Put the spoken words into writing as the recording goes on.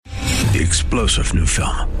the explosive new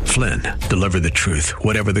film, Flynn, deliver the truth,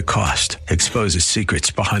 whatever the cost, exposes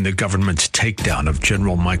secrets behind the government's takedown of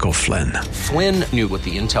General Michael Flynn. Flynn knew what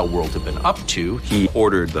the intel world had been up to. He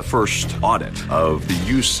ordered the first audit of the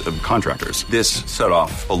use of contractors. This set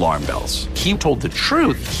off alarm bells. He told the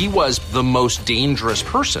truth. He was the most dangerous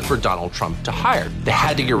person for Donald Trump to hire. They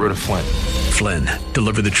had to get rid of Flynn. Flynn,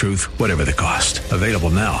 deliver the truth, whatever the cost. Available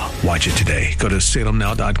now. Watch it today. Go to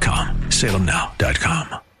salemnow.com.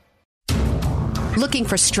 salemnow.com. Looking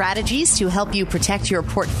for strategies to help you protect your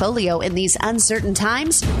portfolio in these uncertain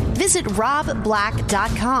times? Visit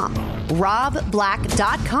robblack.com.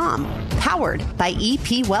 robblack.com. Powered by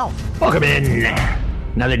EP Wealth. Welcome in.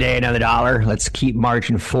 Another day, another dollar. Let's keep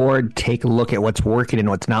marching forward. Take a look at what's working and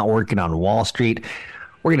what's not working on Wall Street.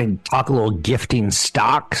 We're going to talk a little gifting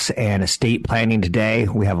stocks and estate planning today.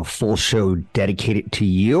 We have a full show dedicated to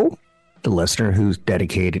you, the listener who's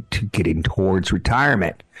dedicated to getting towards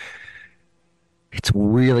retirement. It's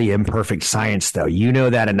really imperfect science, though. You know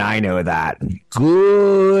that, and I know that.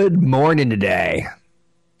 Good morning today.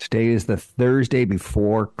 Today is the Thursday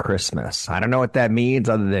before Christmas. I don't know what that means,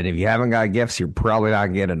 other than if you haven't got gifts, you're probably not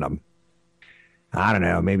getting them. I don't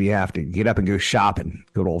know. Maybe you have to get up and go shopping.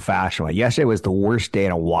 Good old-fashioned way. Yesterday was the worst day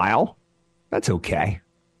in a while. That's okay.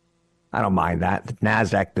 I don't mind that. The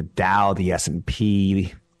NASDAQ, the Dow, the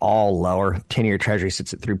S&P, all lower. 10-year Treasury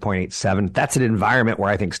sits at 3.87. That's an environment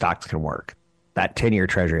where I think stocks can work. That 10-year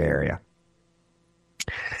Treasury area.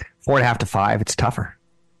 4.5 to 5, it's tougher.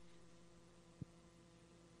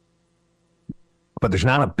 But there's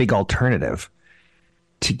not a big alternative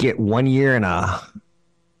to get 1 year in a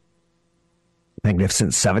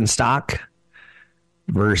Magnificent Seven stock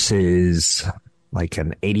versus like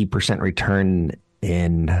an 80% return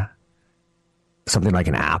in something like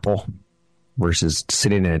an Apple versus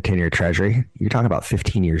sitting in a 10-year Treasury. You're talking about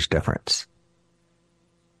 15 years difference.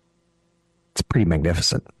 It's pretty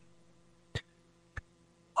magnificent.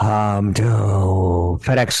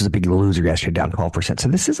 FedEx was a big loser yesterday, down 12%. So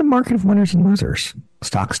this is a market of winners and losers.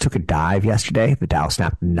 Stocks took a dive yesterday. The Dow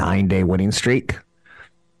snapped a 9-day winning streak.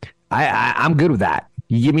 I'm good with that.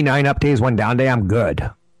 You give me 9 up days, 1 down day, I'm good.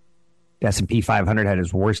 The S&P 500 had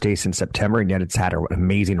its worst day since September, and yet it's had an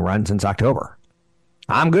amazing run since October.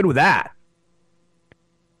 I'm good with that.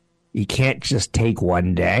 You can't just take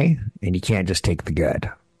 1 day, and you can't just take the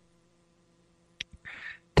good.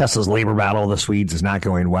 Tesla's labor battle of the Swedes is not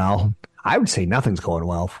going well. I would say nothing's going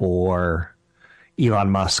well for Elon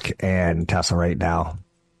Musk and Tesla right now.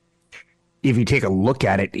 If you take a look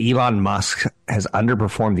at it, Elon Musk has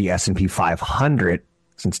underperformed the S&P 500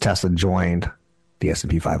 since Tesla joined the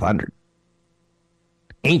S&P 500.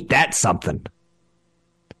 Ain't that something?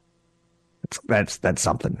 That's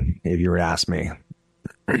something, if you were to ask me.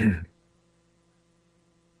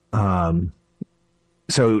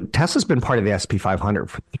 So Tesla's been part of the S&P 500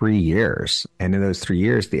 for 3 years. And in those 3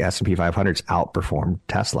 years, the S&P 500's outperformed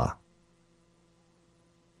Tesla.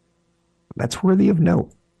 That's worthy of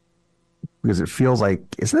note. Because it feels like,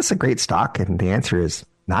 isn't this a great stock? And the answer is,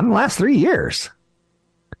 not in the last 3 years.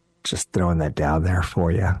 Just throwing that down there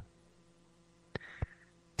for you.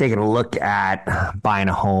 Taking a look at buying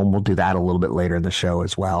a home. We'll do that a little bit later in the show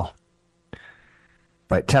as well.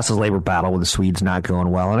 But Tesla's labor battle with the Swedes not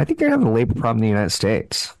going well. And I think they're having a labor problem in the United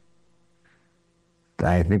States.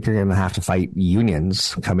 I think they're going to have to fight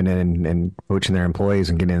unions coming in and poaching their employees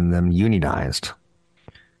and getting them unionized.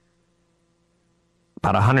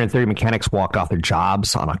 About 130 mechanics walked off their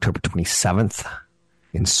jobs on October 27th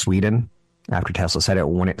in Sweden after Tesla said it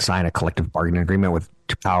wouldn't sign a collective bargaining agreement with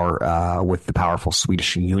the powerful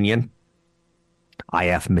Swedish union,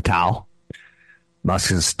 IF Metall.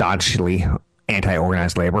 Musk is staunchly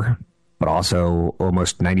anti-organized labor, but also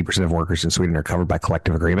almost 90% of workers in Sweden are covered by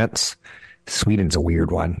collective agreements. Sweden's a weird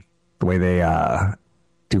one. The way they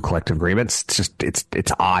do collective agreements,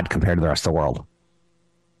 it's odd compared to the rest of the world.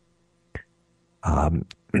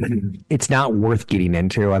 It's not worth getting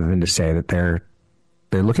into other than to say that they're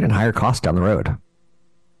looking at higher costs down the road.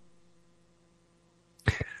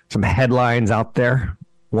 Some headlines out there.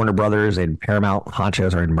 Warner Brothers and Paramount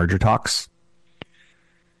honchos are in merger talks.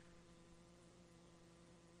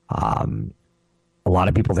 A lot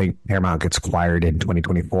of people think Paramount gets acquired in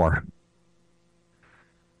 2024.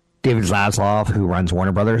 David Zaslav, who runs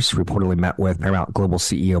Warner Brothers, reportedly met with Paramount Global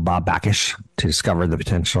CEO Bob Bakish to discover the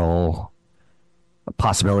potential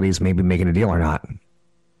possibilities, maybe making a deal or not.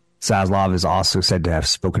 Zaslav is also said to have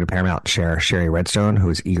spoken to Paramount chair Sherry Redstone, who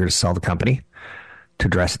is eager to sell the company to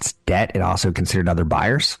address its debt and also considered other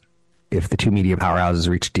buyers. If the two media powerhouses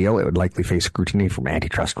reach a deal, it would likely face scrutiny from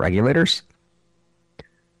antitrust regulators.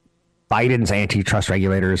 Biden's antitrust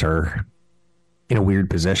regulators are in a weird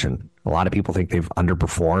position. A lot of people think they've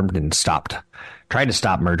underperformed and tried to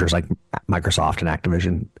stop mergers like Microsoft and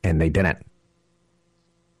Activision, and they didn't.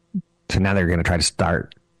 So now they're going to try to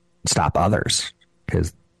stop others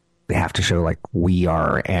because they have to show like we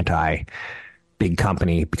are anti-big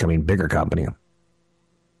company becoming bigger company.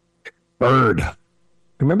 Bird.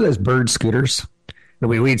 Remember those Bird scooters?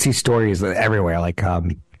 We'd see stories everywhere, like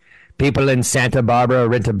people in Santa Barbara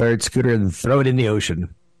rent a Bird scooter and throw it in the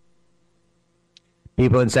ocean.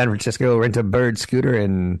 People in San Francisco rent a Bird scooter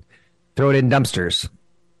and throw it in dumpsters.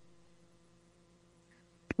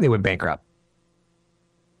 They went bankrupt.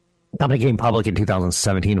 The company came public in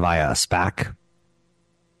 2017 via a SPAC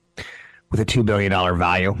with a $2 billion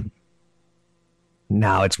value.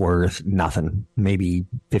 Now it's worth nothing, maybe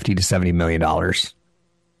 $50 to $70 million.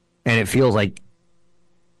 And it feels like,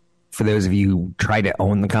 for those of you who try to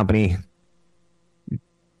own the company,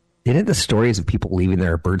 didn't the stories of people leaving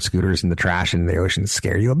their Bird scooters in the trash in the ocean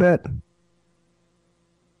scare you a bit?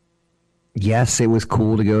 Yes, it was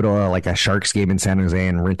cool to go to a Sharks game in San Jose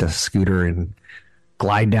and rent a scooter and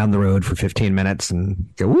glide down the road for 15 minutes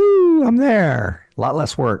and go, woo, I'm there. A lot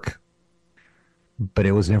less work. But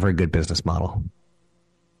it was never a good business model.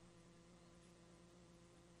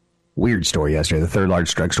 Weird story yesterday. The third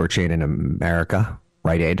largest drugstore chain in America,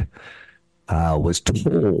 Rite Aid, was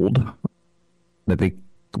told that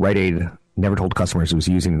Rite Aid never told customers it was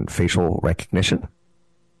using facial recognition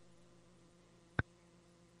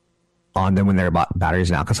on them when they bought batteries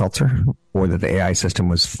and Alka-Seltzer, or that the AI system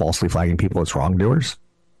was falsely flagging people as wrongdoers.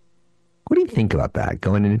 What do you think about that?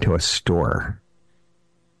 Going into a store,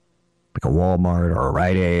 like a Walmart or a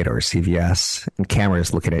Rite Aid or a CVS, and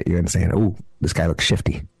cameras looking at you and saying, oh, this guy looks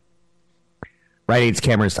shifty. Rite Aid's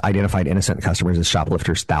cameras identified innocent customers as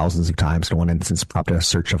shoplifters thousands of times. In one instance, prompted a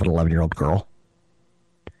search of an 11-year-old girl.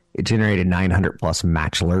 It generated 900 plus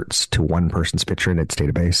match alerts to one person's picture in its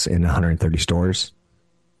database in 130 stores.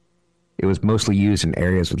 It was mostly used in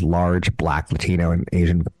areas with large Black, Latino, and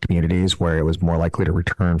Asian communities where it was more likely to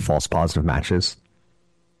return false positive matches.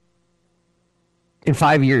 In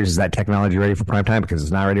 5 years, is that technology ready for prime time? Because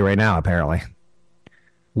it's not ready right now, apparently.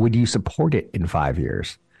 Would you support it in 5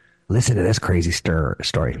 years? Listen to this crazy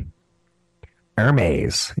story.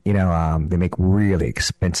 Hermes, they make really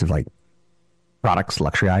expensive products,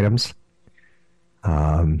 luxury items.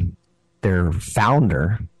 Their second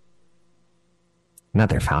founder,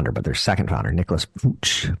 Nicolas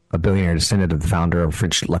Puig, a billionaire descendant of the founder of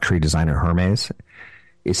French luxury designer Hermes,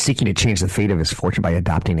 is seeking to change the fate of his fortune by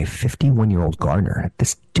adopting a 51-year-old gardener.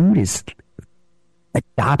 This dude is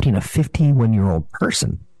adopting a 51-year-old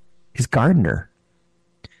person, his gardener.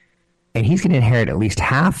 And he's going to inherit at least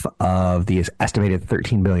half of the estimated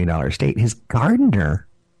 $13 billion estate. His gardener,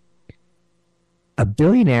 a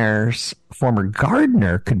billionaire's former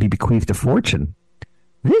gardener, could be bequeathed a fortune.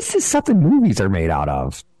 This is something movies are made out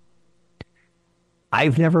of.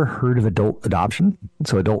 I've never heard of adult adoption.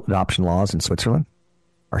 So adult adoption laws in Switzerland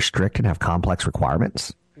are strict and have complex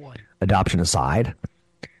requirements. Adoption aside,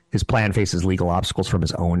 his plan faces legal obstacles from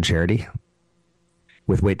his own charity,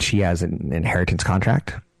 with which he has an inheritance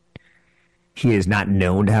contract. He is not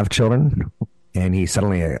known to have children, and he's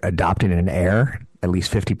suddenly adopting an heir. At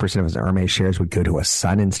least 50% of his Hermes shares would go to a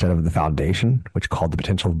son instead of the foundation, which called the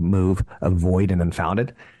potential move a void and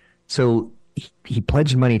unfounded. So he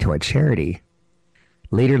pledged money to a charity.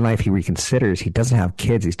 Later in life, he reconsiders. He doesn't have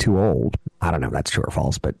kids. He's too old. I don't know if that's true or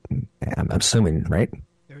false, but I'm assuming, right?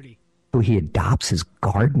 30. So he adopts his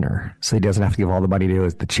gardener, so he doesn't have to give all the money to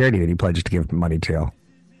the charity that he pledged to give money to.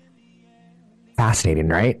 Fascinating,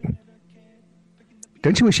 right?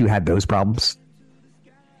 Don't you wish you had those problems?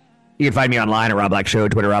 You can find me online at Rob Black Show,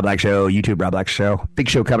 Twitter Rob Black Show, YouTube Rob Black Show. Big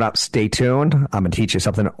show coming up. Stay tuned. I'm going to teach you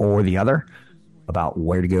something or the other about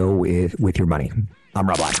where to go with your money. I'm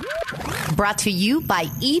Rob Black. Brought to you by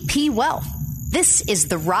EP Wealth. This is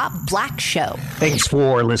the Rob Black Show. Thanks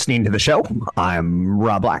for listening to the show. I'm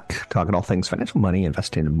Rob Black, talking all things financial, money,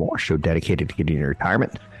 investing, and more. Show dedicated to getting your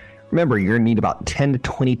retirement. Remember, you're going to need about 10 to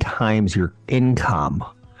 20 times your income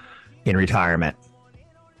in retirement.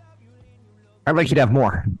 I'd like you to have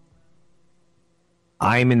more.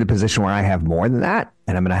 I'm in the position where I have more than that,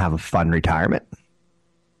 and I'm going to have a fun retirement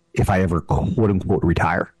if I ever quote-unquote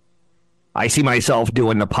retire. I see myself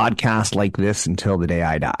doing a podcast like this until the day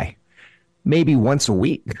I die. Maybe once a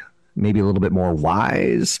week, maybe a little bit more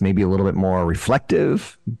wise, maybe a little bit more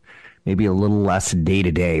reflective, maybe a little less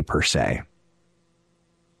day-to-day per se.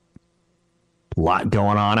 A lot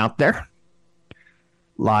going on out there.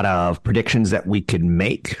 A lot of predictions that we could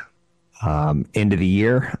make. End of the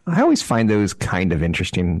year. I always find those kind of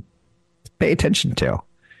interesting to pay attention to.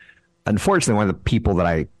 Unfortunately, one of the people that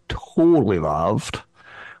I totally loved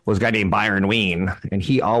was a guy named Byron Wien, and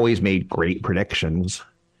he always made great predictions.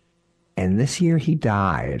 And this year he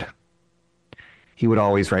died. He would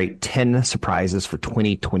always write 10 surprises for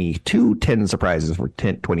 2022, 10 surprises for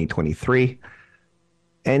 2023.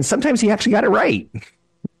 And sometimes he actually got it right.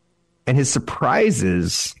 And his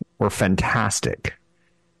surprises were fantastic.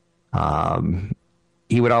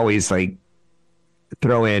 He would always like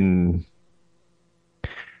throw in,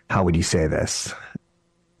 how would you say this?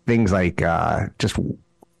 Things like just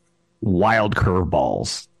wild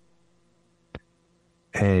curveballs.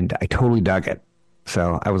 And I totally dug it.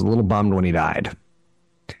 So I was a little bummed when he died.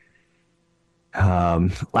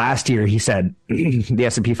 Last year, he said the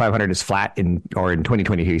S&P 500 is flat in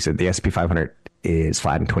 2022, he said the S&P 500 is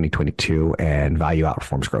flat in 2022 and value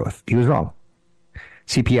outperforms growth. He was wrong.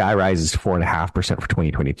 CPI rises to 4.5% for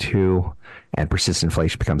 2022 and persistent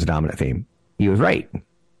inflation becomes a dominant theme. He was right.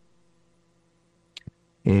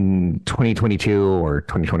 In 2022 or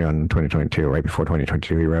 2021, 2022, right before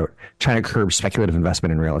 2022, he wrote, China curbs speculative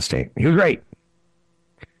investment in real estate. He was right.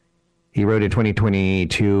 He wrote in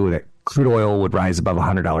 2022 that crude oil would rise above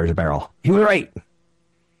 $100 a barrel. He was right.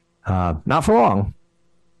 Not for long.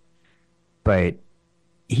 But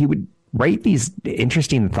he would write these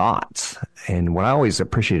interesting thoughts. And what I always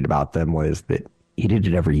appreciated about them was that he did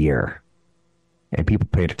it every year. And people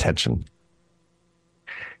paid attention.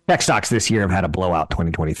 Tech stocks this year have had a blowout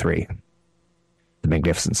 2023. The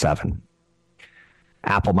Magnificent Seven.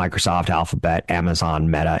 Apple, Microsoft, Alphabet, Amazon,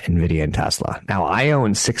 Meta, NVIDIA, and Tesla. Now, I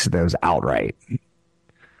own 6 of those outright.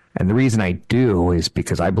 And the reason I do is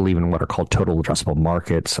because I believe in what are called total addressable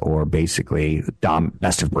markets, or basically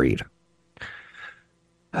best of breed.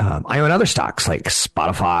 I own other stocks like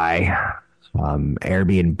Spotify,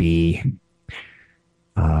 Airbnb,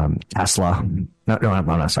 Tesla. Not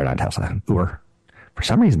Tesla. Uber. For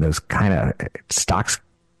some reason, those kind of stocks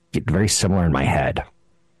get very similar in my head.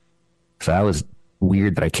 So that was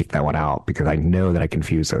weird that I kicked that one out because I know that I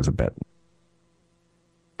confuse those a bit.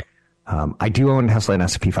 I do own Tesla and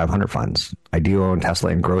S&P 500 funds. I do own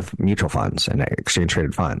Tesla and growth mutual funds and exchange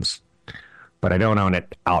traded funds. But I don't own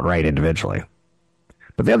it outright individually.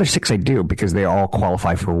 But the other 6 I do because they all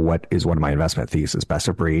qualify for what is one of my investment theses: best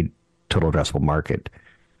of breed, total addressable market.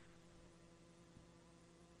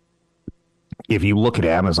 If you look at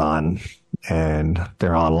Amazon and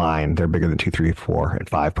they're online, they're bigger than 2, 3, 4, and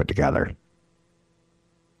 5 put together.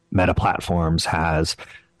 Meta Platforms has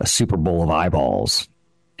a Super Bowl of eyeballs,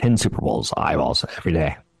 10 Super Bowls eyeballs every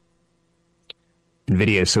day.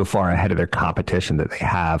 NVIDIA is so far ahead of their competition that they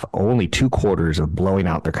have only 2 quarters of blowing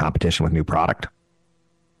out their competition with new product.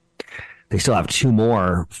 They still have 2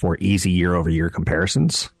 more for easy year-over-year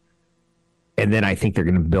comparisons. And then I think they're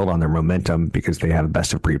going to build on their momentum because they have a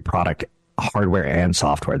best-of-breed product, hardware and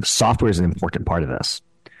software. The software is an important part of this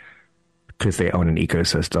because they own an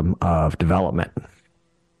ecosystem of development.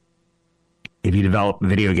 If you develop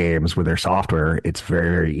video games with their software, it's very,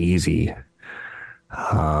 very easy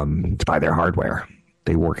to buy their hardware.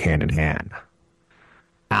 They work hand in hand.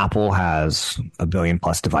 Apple has 1 billion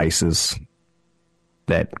plus devices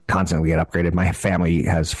that constantly get upgraded. My family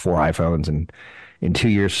has 4 iPhones, and in 2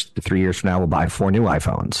 years to 3 years from now, we'll buy 4 new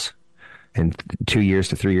iPhones. In 2 years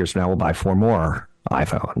to 3 years from now, we'll buy 4 more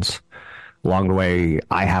iPhones. Along the way,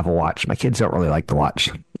 I have a watch. My kids don't really like the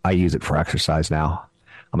watch. I use it for exercise now.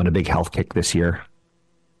 I'm on a big health kick this year.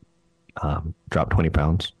 Dropped 20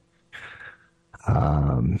 pounds.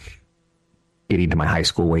 Getting to my high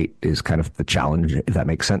school weight is kind of the challenge, if that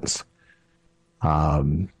makes sense.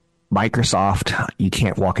 Microsoft, you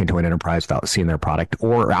can't walk into an enterprise without seeing their product,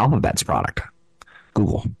 or Alphabet's product,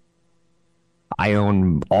 Google. I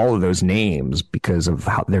own all of those names because of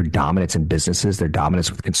how their dominance in businesses, their dominance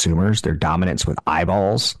with consumers, their dominance with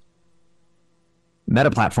eyeballs. Meta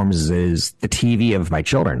Platforms is the TV of my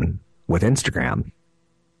children with Instagram.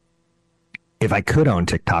 If I could own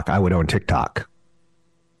TikTok, I would own TikTok.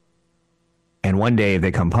 And one day if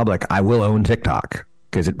they come public, I will own TikTok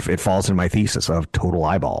because it falls in my thesis of total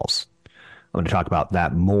eyeballs. I'm going to talk about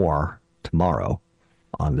that more tomorrow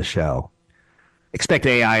on the show. Expect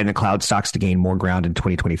AI and the cloud stocks to gain more ground in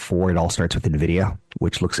 2024. It all starts with NVIDIA,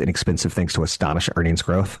 which looks inexpensive thanks to astonishing earnings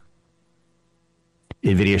growth.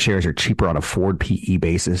 NVIDIA shares are cheaper on a forward PE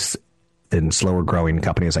basis than slower growing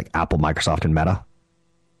companies like Apple, Microsoft, and Meta.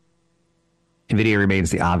 NVIDIA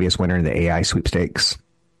remains the obvious winner in the AI sweepstakes.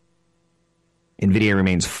 NVIDIA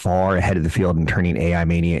remains far ahead of the field in turning AI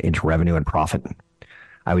mania into revenue and profit.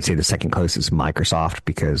 I would say the second closest is Microsoft,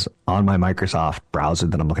 because on my Microsoft browser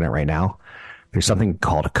that I'm looking at right now, there's something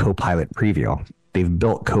called a Copilot preview. They've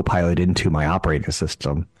built Copilot into my operating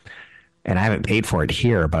system And I haven't paid for it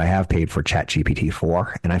here, but I have paid for ChatGPT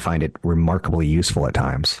 4, and I find it remarkably useful at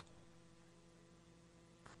times.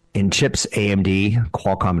 In chips, AMD,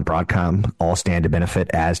 Qualcomm, and Broadcom all stand to benefit,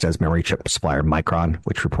 as does memory chip supplier Micron,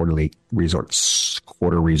 which reportedly resorts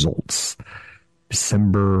quarter results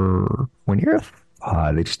December 20th.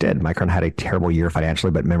 They just did. Micron had a terrible year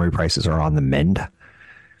financially, but memory prices are on the mend.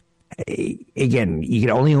 Again, you can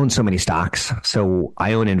only own so many stocks. So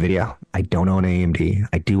I own NVIDIA. I don't own AMD.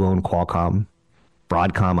 I do own Qualcomm.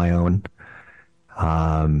 Broadcom I own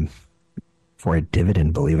for a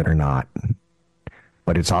dividend, believe it or not.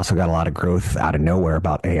 But it's also got a lot of growth out of nowhere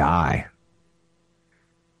about AI.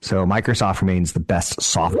 So Microsoft remains the best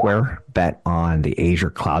software bet on the Azure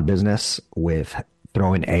cloud business with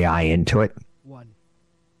throwing AI into it.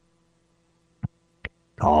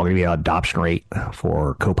 All going to be an adoption rate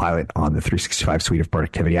for Copilot on the 365 suite of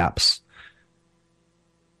productivity apps.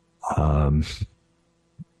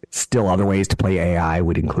 Still other ways to play AI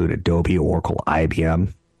would include Adobe, Oracle,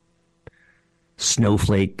 IBM,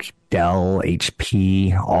 Snowflake, Dell,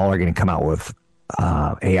 HP. All are going to come out with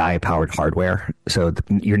AI-powered hardware. So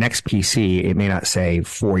your next PC, it may not say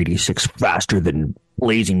 486 faster than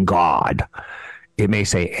blazing God. It may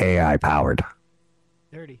say AI-powered.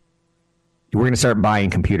 Dirty. We're going to start buying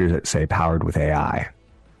computers that say powered with AI.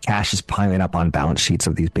 Cash is piling up on balance sheets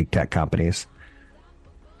of these big tech companies.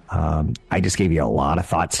 I just gave you a lot of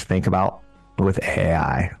thoughts to think about with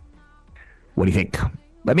AI. What do you think?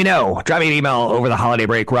 Let me know. Drop me an email over the holiday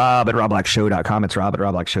break, rob@robblackshow.com. It's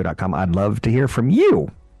rob@robblackshow.com. I'd love to hear from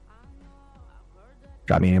you.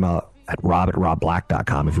 Drop me an email at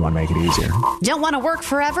rob@robblack.com if you want to make it easier. Don't want to work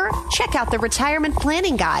forever? Check out the Retirement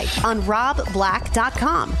Planning Guide on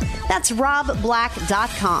robblack.com. That's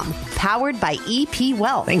robblack.com, powered by EP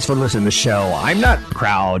Wealth. Thanks for listening to the show. I'm not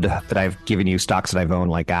proud that I've given you stocks that I've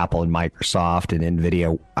owned like Apple and Microsoft and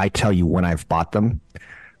NVIDIA. I tell you when I've bought them.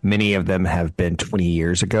 Many of them have been 20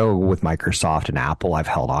 years ago with Microsoft and Apple. I've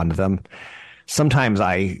held on to them. Sometimes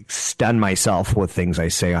I stun myself with things I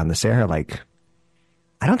say on this air, like,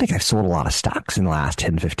 I don't think I've sold a lot of stocks in the last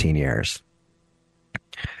 10, 15 years.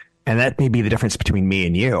 And that may be the difference between me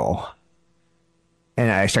and you. And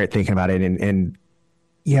I start thinking about it, and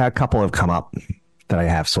yeah, a couple have come up that I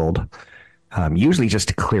have sold. Usually just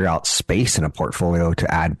to clear out space in a portfolio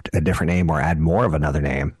to add a different name or add more of another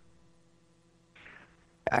name.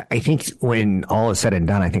 I think when all is said and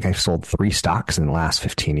done, I think I've sold 3 stocks in the last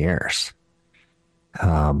 15 years.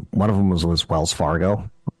 One of them was Wells Fargo,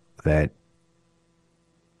 that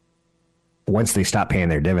once they stopped paying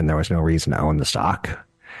their dividend, there was no reason to own the stock.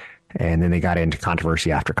 And then they got into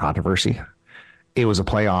controversy after controversy. It was a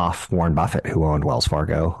play off Warren Buffett, who owned Wells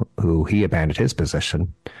Fargo, who he abandoned his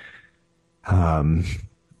position.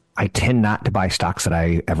 I tend not to buy stocks that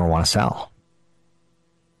I ever want to sell.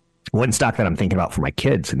 One stock that I'm thinking about for my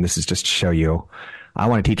kids, and this is just to show you, I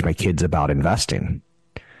want to teach my kids about investing,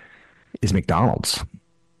 is McDonald's.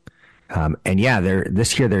 And yeah,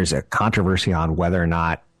 this year there's a controversy on whether or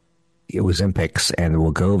not it was Ozempic and the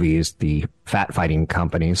Wegovys, the fat fighting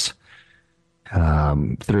companies,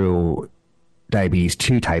 through diabetes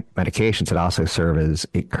 2 type medications. It also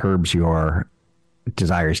it curbs your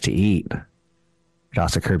desires to eat. It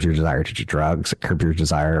also curbs your desire to do drugs. It curbs your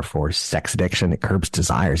desire for sex addiction. It curbs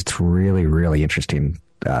desires. It's really, really interesting.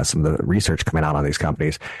 Some of the research coming out on these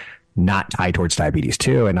companies, not tied towards diabetes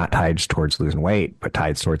 2 and not tied towards losing weight, but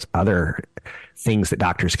tied towards other things that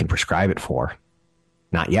doctors can prescribe it for.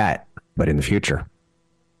 Not yet, but in the future.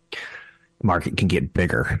 The market can get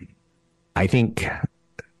bigger. I think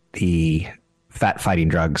the fat fighting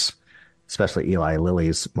drugs, especially Eli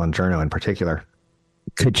Lilly's Mounjaro in particular,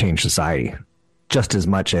 could change society just as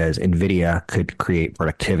much as NVIDIA could create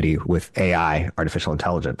productivity with AI, artificial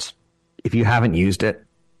intelligence. If you haven't used it,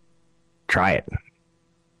 try it.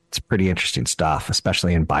 It's pretty interesting stuff,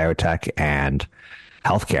 especially in biotech and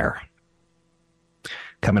healthcare.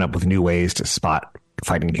 Coming up with new ways to spot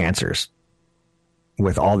fighting cancers.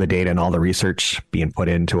 With all the data and all the research being put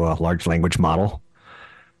into a large language model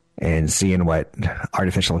and seeing what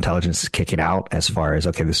artificial intelligence is kicking out as far as,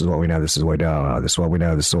 okay, this is what we know, this is what we don't know, this is what we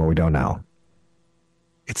know, this is what we don't know.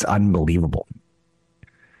 It's unbelievable.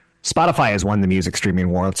 Spotify has won the music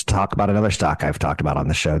streaming war. Let's talk about another stock I've talked about on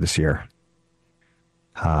the show this year.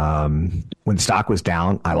 When the stock was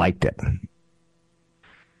down, I liked it.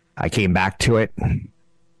 I came back to it.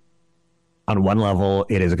 On one level,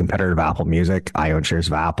 it is a competitor of Apple Music. I own shares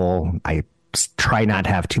of Apple. I try not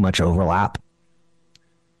to have too much overlap.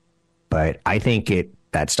 But I think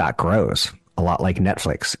that stock grows a lot like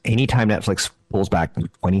Netflix. Anytime Netflix pulls back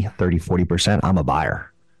 20, 30, 40%, I'm a buyer.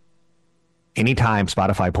 Anytime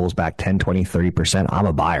Spotify pulls back 10, 20, 30%, I'm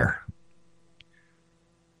a buyer.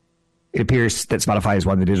 It appears that Spotify has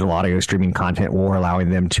won the digital audio streaming content war, allowing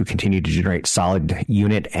them to continue to generate solid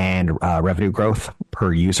unit and revenue growth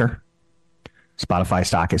per user. Spotify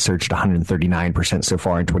stock has surged 139% so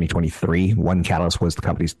far in 2023. One catalyst was the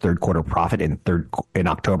company's third quarter profit in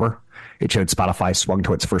October. It showed Spotify swung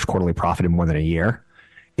to its first quarterly profit in more than a year.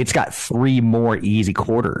 It's got 3 more easy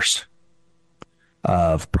quarters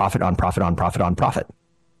of profit on profit on profit on profit,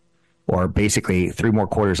 or basically 3 more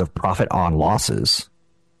quarters of profit on losses.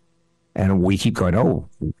 And we keep going, oh,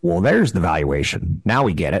 well, there's the valuation. Now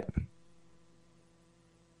we get it.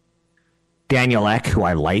 Daniel Ek, who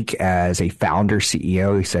I like as a founder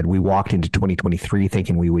CEO, he said, we walked into 2023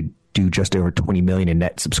 thinking we would do just over 20 million in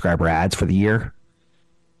net subscriber ads for the year.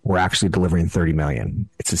 We're actually delivering 30 million.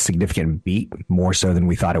 It's a significant beat, more so than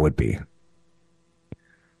we thought it would be.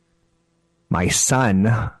 My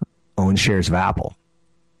son owns shares of Apple.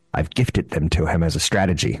 I've gifted them to him as a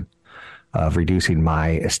strategy of reducing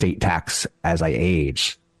my estate tax as I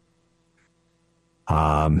age.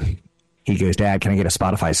 He goes, Dad, can I get a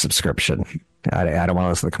Spotify subscription? I don't want to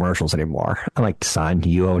listen to the commercials anymore. I'm like, son,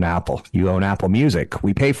 you own Apple. You own Apple Music.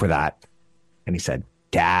 We pay for that. And he said,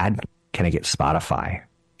 Dad, can I get Spotify?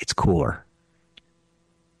 It's cooler.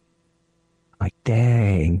 I'm like,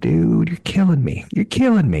 dang, dude, you're killing me. You're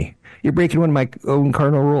killing me. You're breaking one of my own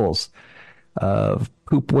cardinal rules of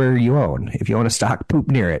poop where you own. If you own a stock, poop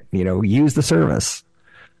near it. You know, use the service.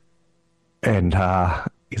 And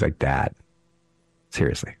he's like, Dad,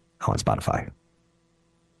 seriously, I want Spotify.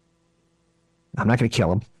 I'm not going to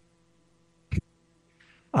kill him.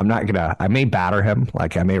 I may batter him.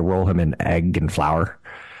 Like I may roll him in egg and flour.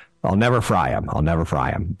 I'll never fry him.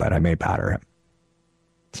 But I may batter him.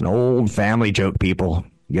 It's an old family joke, people.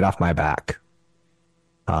 Get off my back.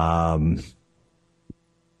 I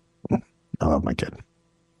love my kid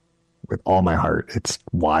with all my heart. It's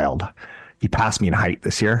wild. He passed me in height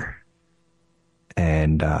this year.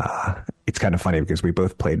 And it's kind of funny because we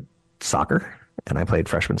both played soccer and I played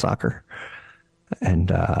freshman soccer.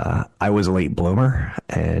 And I was a late bloomer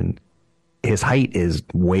and his height is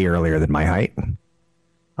way earlier than my height.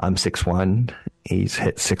 I'm 6'1". He's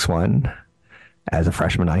hit 6'1". As a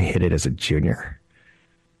freshman, I hit it as a junior.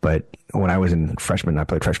 But when I was in freshman, I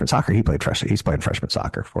played freshman soccer. He's playing freshman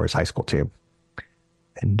soccer for his high school team.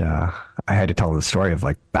 And I had to tell the story of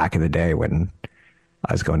like back in the day when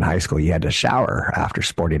I was going to high school, you had to shower after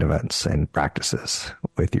sporting events and practices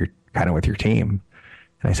with your team.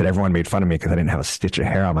 And I said, everyone made fun of me because I didn't have a stitch of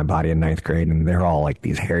hair on my body in 9th grade. And they're all like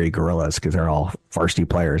these hairy gorillas because they're all varsity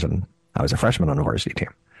players. And I was a freshman on the varsity team.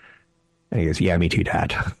 And he goes, yeah, me too,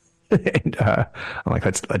 Dad. And I'm like,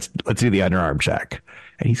 let's do the underarm check.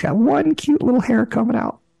 And he's got one cute little hair coming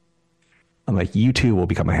out. I'm like, you too will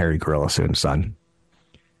become a hairy gorilla soon, son.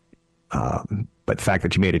 But the fact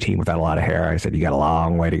that you made a team without a lot of hair, I said, you got a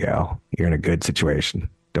long way to go. You're in a good situation.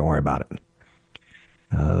 Don't worry about it.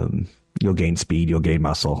 You'll gain speed. You'll gain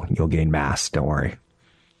muscle. You'll gain mass. Don't worry.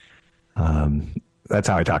 That's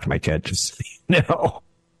how I talk to my kid. Just,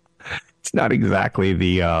 it's not exactly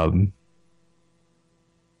the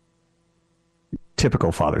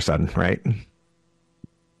typical father-son, right?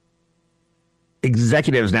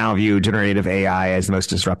 Executives now view generative AI as the most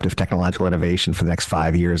disruptive technological innovation for the next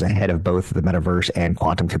 5 years, ahead of both the metaverse and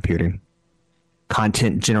quantum computing.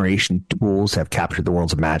 Content generation tools have captured the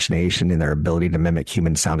world's imagination in their ability to mimic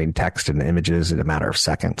human-sounding text and images in a matter of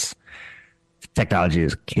seconds. Technology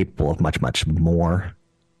is capable of much, much more.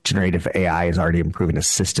 Generative AI is already improving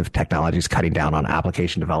assistive technologies, cutting down on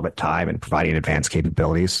application development time and providing advanced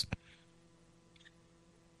capabilities.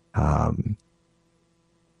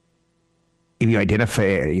 If you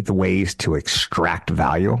identify the ways to extract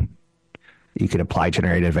value, you can apply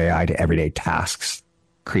generative AI to everyday tasks,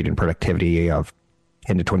 creating productivity of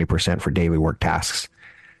 10 to 20% for daily work tasks.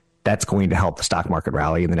 That's going to help the stock market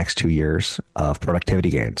rally in the next 2 years of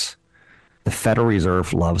productivity gains. The Federal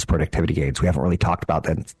Reserve loves productivity gains. We haven't really talked about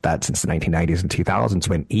that since the 1990s and 2000s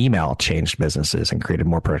when email changed businesses and created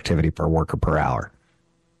more productivity per worker per hour.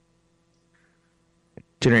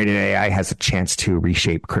 Generative AI has a chance to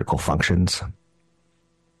reshape critical functions.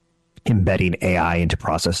 Embedding AI into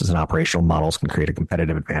processes and operational models can create a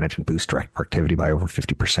competitive advantage and boost direct productivity by over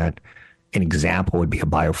 50%. An example would be a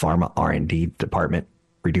biopharma R&D department,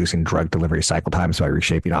 reducing drug delivery cycle times by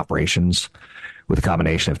reshaping operations with a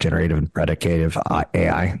combination of generative and predicative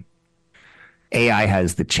AI. AI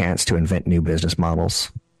has the chance to invent new business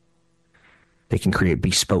models. They can create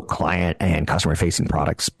bespoke client and customer-facing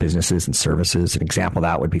products, businesses, and services. An example of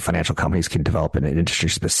that would be financial companies can develop an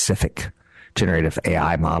industry-specific generative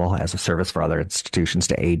AI model as a service for other institutions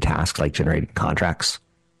to aid tasks like generating contracts.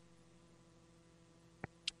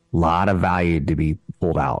 A lot of value to be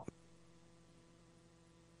pulled out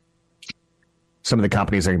Some of the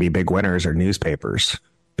companies that are going to be big winners are newspapers,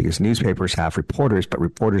 because newspapers have reporters, but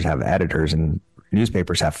reporters have editors, and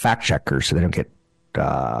newspapers have fact checkers, so they don't get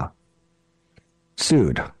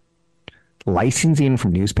sued. Licensing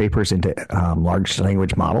from newspapers into large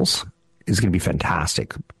language models is going to be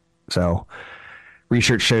fantastic. So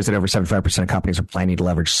research shows that over 75% of companies are planning to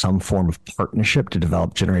leverage some form of partnership to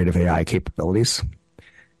develop generative AI capabilities.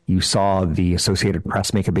 You saw the Associated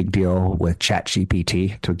Press make a big deal with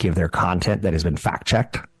ChatGPT to give their content that has been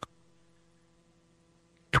fact-checked.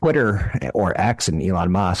 Twitter or X and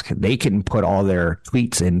Elon Musk, they can put all their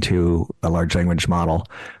tweets into a large language model,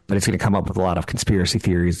 but it's going to come up with a lot of conspiracy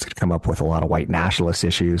theories. It's going to come up with a lot of white nationalist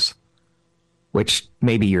issues, which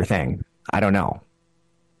may be your thing. I don't know.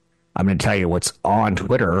 I'm going to tell you what's on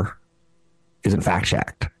Twitter isn't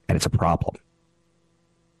fact-checked, and it's a problem.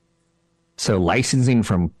 So licensing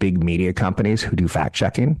from big media companies who do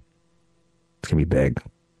fact-checking, it's going to be big.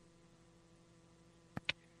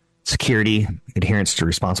 Security, adherence to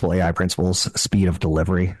responsible AI principles, speed of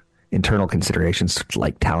delivery, internal considerations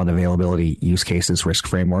like talent availability, use cases, risk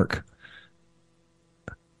framework.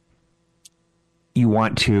 You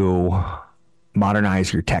want to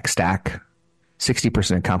modernize your tech stack.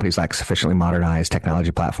 60% of companies lack sufficiently modernized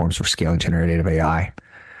technology platforms for scaling generative AI.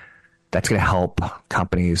 That's going to help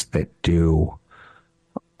companies that do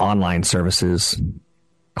online services,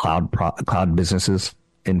 cloud businesses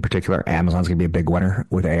in particular. Amazon's going to be a big winner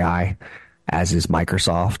with AI, as is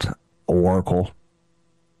Microsoft, Oracle.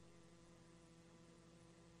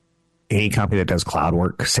 Any company that does cloud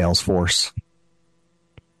work, Salesforce.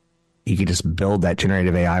 You can just build that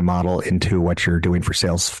generative AI model into what you're doing for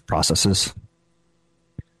sales processes.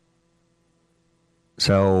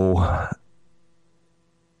 So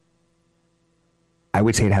I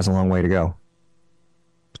would say it has a long way to go.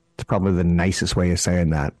 It's probably the nicest way of saying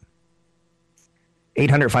that.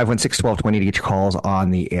 800-516-1220 to get your calls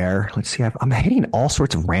on the air. Let's see. I'm hitting all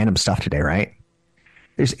sorts of random stuff today, right?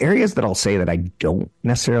 There's areas that I'll say that I don't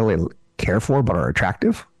necessarily care for, but are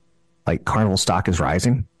attractive. Like Carnival stock is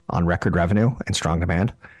rising on record revenue and strong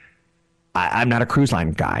demand. I'm not a cruise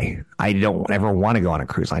line guy. I don't ever want to go on a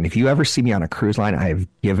cruise line. If you ever see me on a cruise line, I have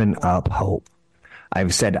given up hope.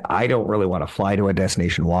 I've said I don't really want to fly to a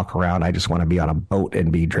destination, walk around. I just want to be on a boat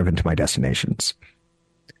and be driven to my destinations.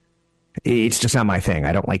 It's just not my thing.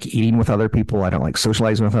 I don't like eating with other people. I don't like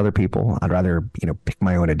socializing with other people. I'd rather, pick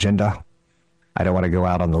my own agenda. I don't want to go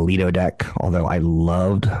out on the Lido deck, although I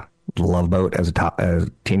loved the Love Boat as a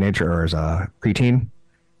teenager or as a preteen.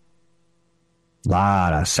 A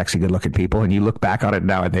lot of sexy, good-looking people, and you look back on it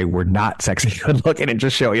now, and they were not sexy, good-looking, and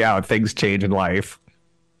just show you how things change in life.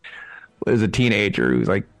 As a teenager who's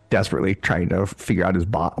desperately trying to figure out his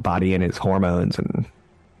body and his hormones, and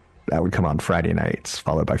that would come on Friday nights,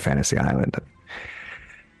 followed by Fantasy Island.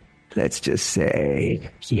 Let's just say,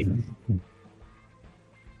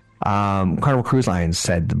 Carnival Cruise Lines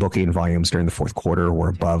said the booking volumes during the fourth quarter were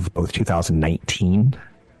above both 2019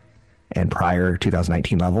 and prior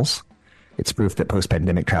 2019 levels. It's proof that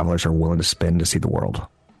post-pandemic travelers are willing to spend to see the world.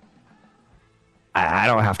 I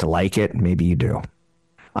don't have to like it. Maybe you do.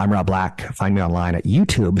 I'm Rob Black. Find me online at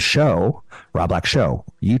YouTube show, Rob Black Show.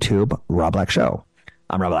 YouTube, Rob Black Show.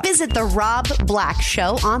 I'm Rob Black. Visit the Rob Black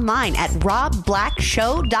Show online at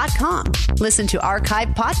robblackshow.com. Listen to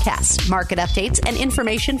archived podcasts, market updates, and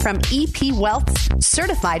information from EP Wealth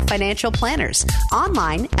certified financial planners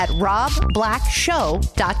online at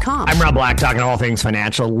robblackshow.com. I'm Rob Black, talking all things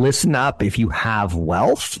financial. Listen up. If you have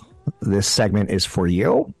wealth, this segment is for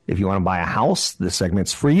you. If you want to buy a house, this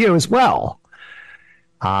segment's for you as well.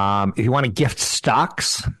 If you want to gift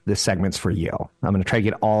stocks, this segment's for you. I'm going to try to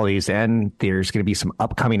get all these in. There's going to be some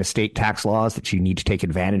upcoming estate tax laws that you need to take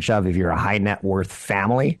advantage of. If you're a high net worth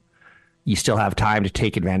family, you still have time to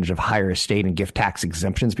take advantage of higher estate and gift tax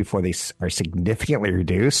exemptions before they are significantly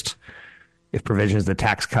reduced. If provisions of the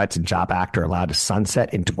Tax Cuts and Jobs Act are allowed to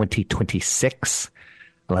sunset in 2026,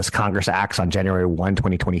 unless Congress acts on January 1,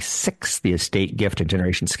 2026, the estate, gift, and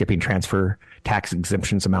generation skipping transfer tax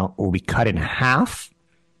exemptions amount will be cut in half.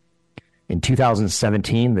 In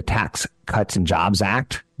 2017, the Tax Cuts and Jobs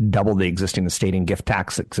Act doubled the existing estate and gift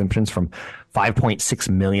tax exemptions from $5.6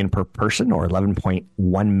 million per person, or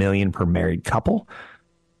 $11.1 million per married couple,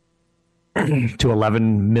 to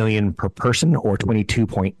 $11 million per person, or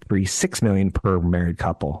 $22.36 million per married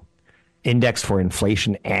couple, indexed for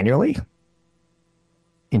inflation annually.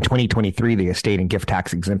 In 2023, the estate and gift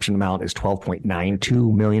tax exemption amount is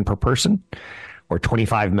 $12.92 million per person, or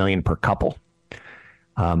 $25 million per couple.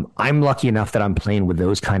 I'm lucky enough that I'm playing with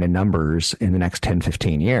those kind of numbers in the next 10,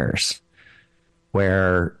 15 years,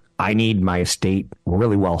 where I need my estate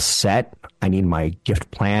really well set. I need my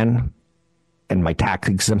gift plan and my tax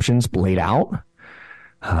exemptions laid out.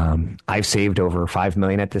 I've saved over $5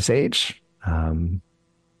 million at this age. I've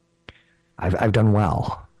done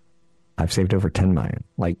well. I've saved over $10 million.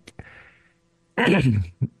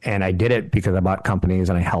 And I did it because I bought companies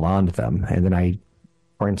and I held on to them. And then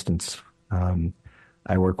for instance,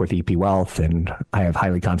 I work with EP Wealth, and I have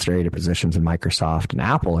highly concentrated positions in Microsoft and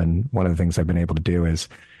Apple. And one of the things I've been able to do is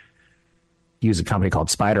use a company called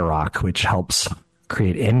SpiderRock, which helps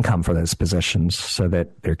create income for those positions so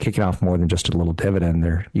that they're kicking off more than just a little dividend.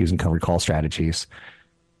 They're using covered call strategies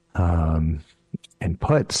and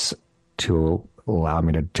puts to allow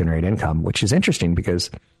me to generate income, which is interesting because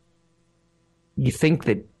you think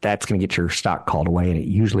that that's going to get your stock called away, and it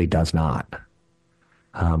usually does not.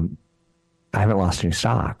 I haven't lost any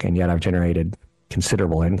stock, and yet I've generated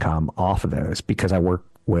considerable income off of those because I work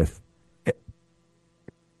with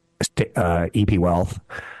EP Wealth,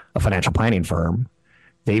 a financial planning firm.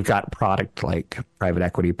 They've got product like private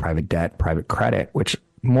equity, private debt, private credit, which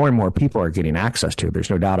more and more people are getting access to. There's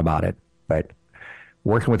no doubt about it. But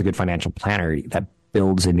working with a good financial planner, that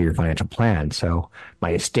builds into your financial plan. So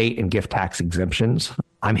my estate and gift tax exemptions,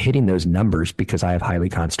 I'm hitting those numbers because I have highly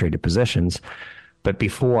concentrated positions. But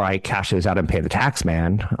before I cash those out and pay the tax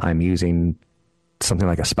man, I'm using something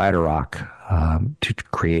like a SpiderRock to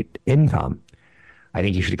create income. I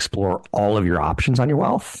think you should explore all of your options on your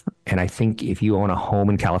wealth. And I think if you own a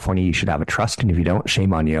home in California, you should have a trust. And if you don't,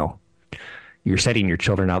 shame on you. You're setting your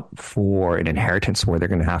children up for an inheritance where they're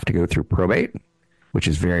going to have to go through probate, which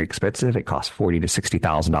is very expensive. It costs $40,000 to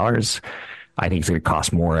 $60,000. I think it's going to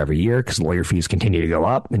cost more every year because lawyer fees continue to go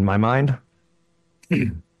up in my mind.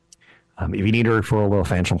 If you need a referral to a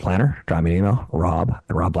financial planner, drop me an email,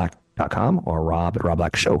 rob@robblack.com or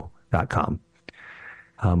rob@robblackshow.com.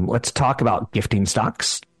 Let's talk about gifting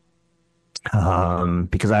stocks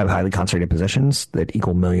because I have highly concentrated positions that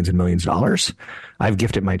equal millions and millions of dollars. I've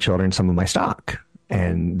gifted my children some of my stock,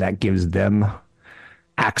 and that gives them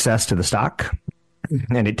access to the stock,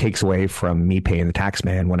 and it takes away from me paying the tax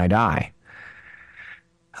man when I die.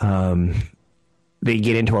 They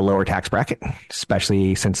get into a lower tax bracket,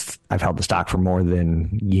 especially since I've held the stock for more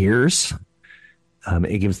than years.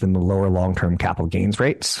 It gives them lower long-term capital gains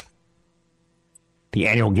rates. The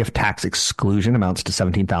annual gift tax exclusion amounts to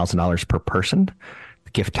 $17,000 per person.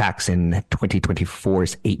 The gift tax in 2024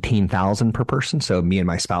 is $18,000 per person. So me and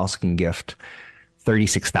my spouse can gift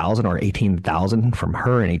 $36,000 or $18,000 from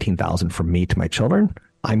her and $18,000 from me to my children.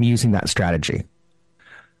 I'm using that strategy.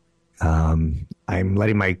 I'm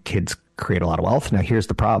letting my kids create a lot of wealth. Now, here's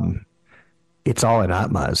the problem. It's all in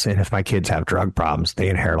UTMAs. And if my kids have drug problems, they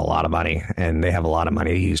inherit a lot of money, and they have a lot of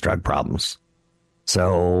money to use drug problems.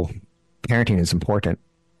 So parenting is important.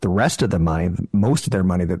 The rest of the money, most of their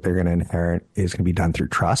money that they're going to inherit is going to be done through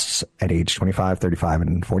trusts at age 25, 35,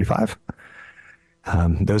 and 45.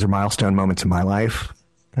 Those are milestone moments in my life.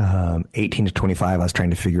 18 to 25, I was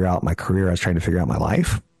trying to figure out my career. I was trying to figure out my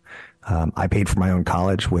life. I paid for my own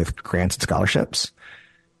college with grants and scholarships.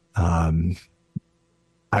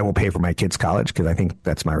 I will pay for my kids' college because I think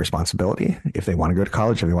that's my responsibility. If they want to go to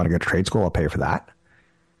college, if they want to go to trade school, I'll pay for that.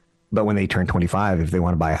 But when they turn 25, if they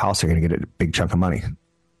want to buy a house, they're going to get a big chunk of money.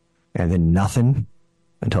 And then nothing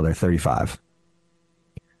until they're 35.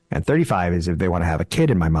 And 35 is if they want to have a kid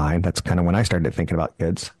in my mind. That's kind of when I started thinking about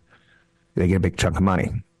kids. They get a big chunk of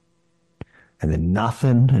money. And then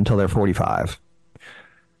nothing until they're 45.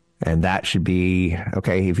 And that should be,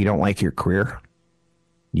 okay, if you don't like your career,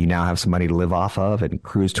 you now have some money to live off of and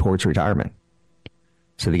cruise towards retirement.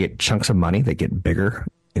 So they get chunks of money that get bigger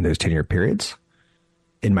in those 10-year periods.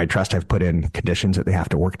 In my trust, I've put in conditions that they have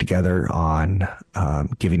to work together on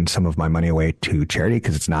giving some of my money away to charity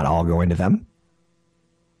because it's not all going to them.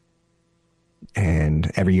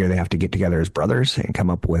 And every year they have to get together as brothers and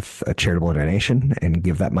come up with a charitable donation and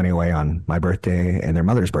give that money away on my birthday and their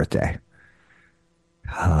mother's birthday.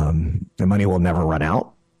 The money will never run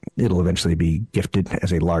out. It'll eventually be gifted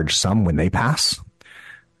as a large sum when they pass.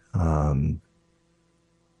 I'm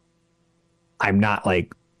not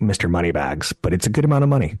like Mr. Moneybags, but it's a good amount of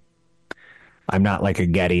money. I'm not like a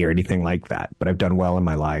Getty or anything like that, but I've done well in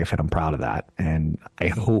my life and I'm proud of that. And I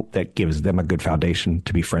hope that gives them a good foundation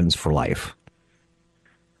to be friends for life.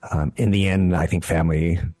 In the end, I think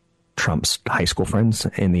family trumps high school friends.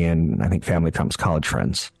 In the end, I think family trumps college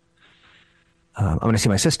friends. I'm going to see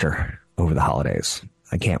my sister over the holidays.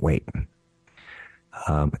 I can't wait.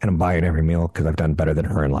 And I'm buying every meal because I've done better than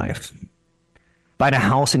her in life. Buying a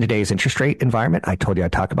house in today's interest rate environment, I told you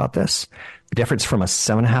I'd talk about this. The difference from a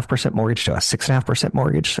 7.5% mortgage to a 6.5%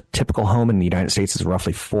 mortgage, a typical home in the United States is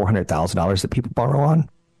roughly $400,000 that people borrow on.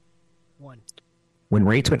 When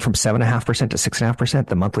rates went from 7.5% to 6.5%,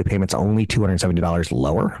 the monthly payment's only $270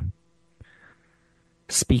 lower.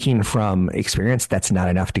 Speaking from experience, that's not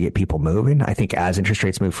enough to get people moving. I think as interest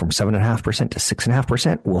rates move from 7.5% to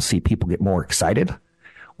 6.5%, we'll see people get more excited.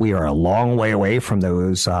 We are a long way away from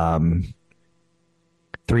those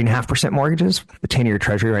 3.5% mortgages. The 10-year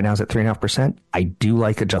treasury right now is at 3.5%. I do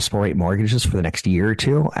like adjustable rate mortgages for the next year or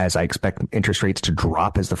two, as I expect interest rates to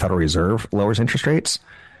drop as the Federal Reserve lowers interest rates.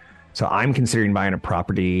 So I'm considering buying a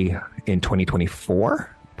property in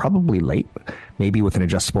 2024, probably late, maybe with an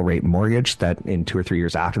adjustable rate mortgage that in 2 or 3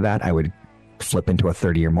 years after that, I would flip into a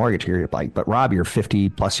 30-year mortgage here. Like, but Rob, you're 50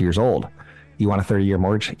 plus years old. You want a 30-year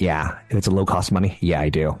mortgage? Yeah. If it's a low cost money? Yeah, I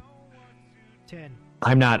do. 10.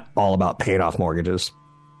 I'm not all about paying off mortgages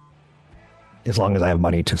as long as I have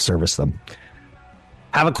money to service them.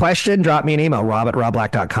 Have a question? Drop me an email,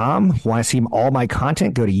 rob@robblack.com. Want to see all my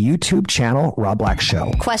content? Go to YouTube channel, Rob Black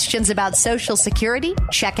Show. Questions about Social Security?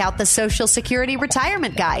 Check out the Social Security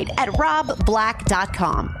Retirement Guide at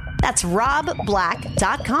robblack.com. That's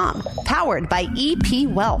robblack.com. Powered by EP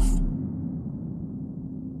Wealth.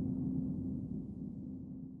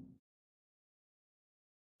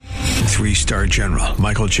 Three-star General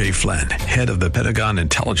Michael J. Flynn, head of the Pentagon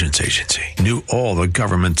Intelligence Agency, knew all the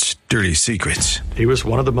government's dirty secrets. He was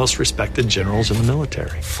one of the most respected generals in the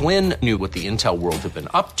military. Flynn knew what the intel world had been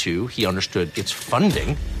up to. He understood its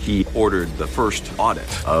funding. He ordered the first audit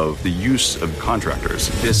of the use of contractors.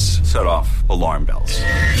 This set off alarm bells.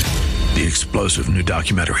 The explosive new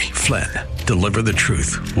documentary, Flynn, Deliver the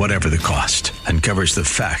Truth, Whatever the Cost, uncovers the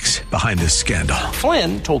facts behind this scandal.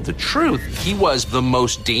 Flynn told the truth. He was the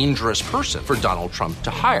most dangerous person for Donald Trump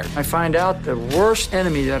to hire. I find out the worst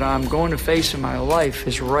enemy that I'm going to face in my life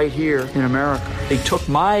is right here in America. They took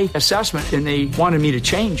my assessment and they wanted me to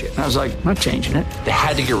change it. And I was like, I'm not changing it. They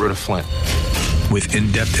had to get rid of Flynn. With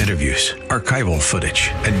in-depth interviews, archival footage,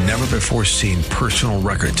 and never-before-seen personal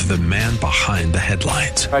records of the man behind the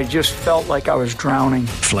headlines. I just felt like I was drowning.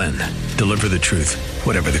 Flynn, Deliver the Truth,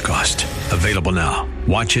 Whatever the Cost. Available now.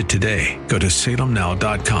 Watch it today. Go to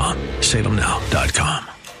salemnow.com. salemnow.com.